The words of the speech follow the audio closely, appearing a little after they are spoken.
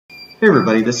Hey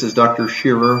everybody, this is Dr.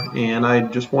 Shearer, and I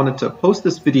just wanted to post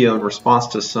this video in response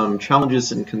to some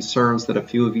challenges and concerns that a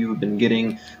few of you have been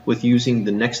getting with using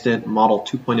the NextDent Model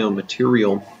 2.0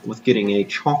 material with getting a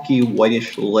chalky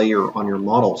whitish layer on your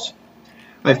models.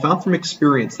 I found from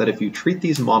experience that if you treat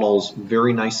these models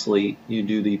very nicely, you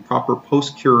do the proper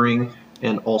post-curing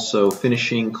and also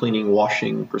finishing, cleaning,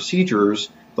 washing procedures,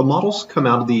 the models come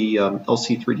out of the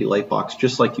LC3D light box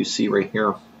just like you see right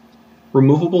here.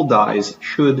 Removable dies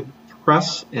should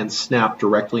press and snap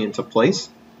directly into place,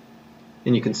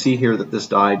 and you can see here that this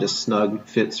die just snug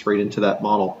fits right into that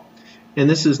model. And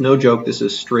this is no joke, this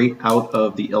is straight out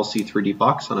of the LC3D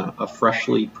box on a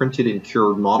freshly printed and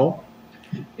cured model.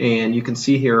 And you can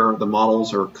see here the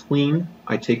models are clean.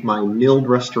 I take my milled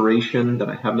restoration that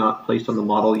I have not placed on the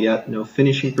model yet, no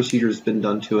finishing procedure has been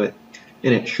done to it,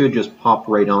 and it should just pop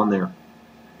right on there.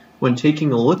 When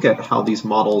taking a look at how these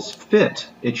models fit,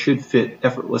 it should fit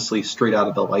effortlessly straight out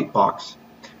of the light box.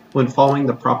 When following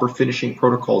the proper finishing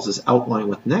protocols as outlined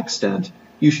with NextDent,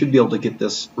 you should be able to get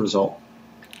this result.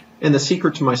 And the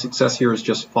secret to my success here is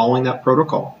just following that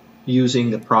protocol,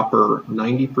 using the proper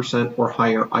 90% or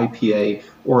higher IPA,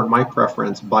 or in my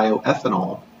preference,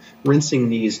 Bio-Ethanol, rinsing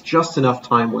these just enough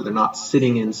time where they're not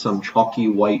sitting in some chalky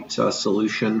white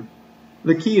solution.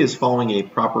 The key is following a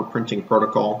proper printing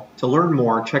protocol. To learn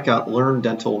more, check out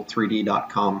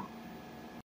LearnDental3D.com.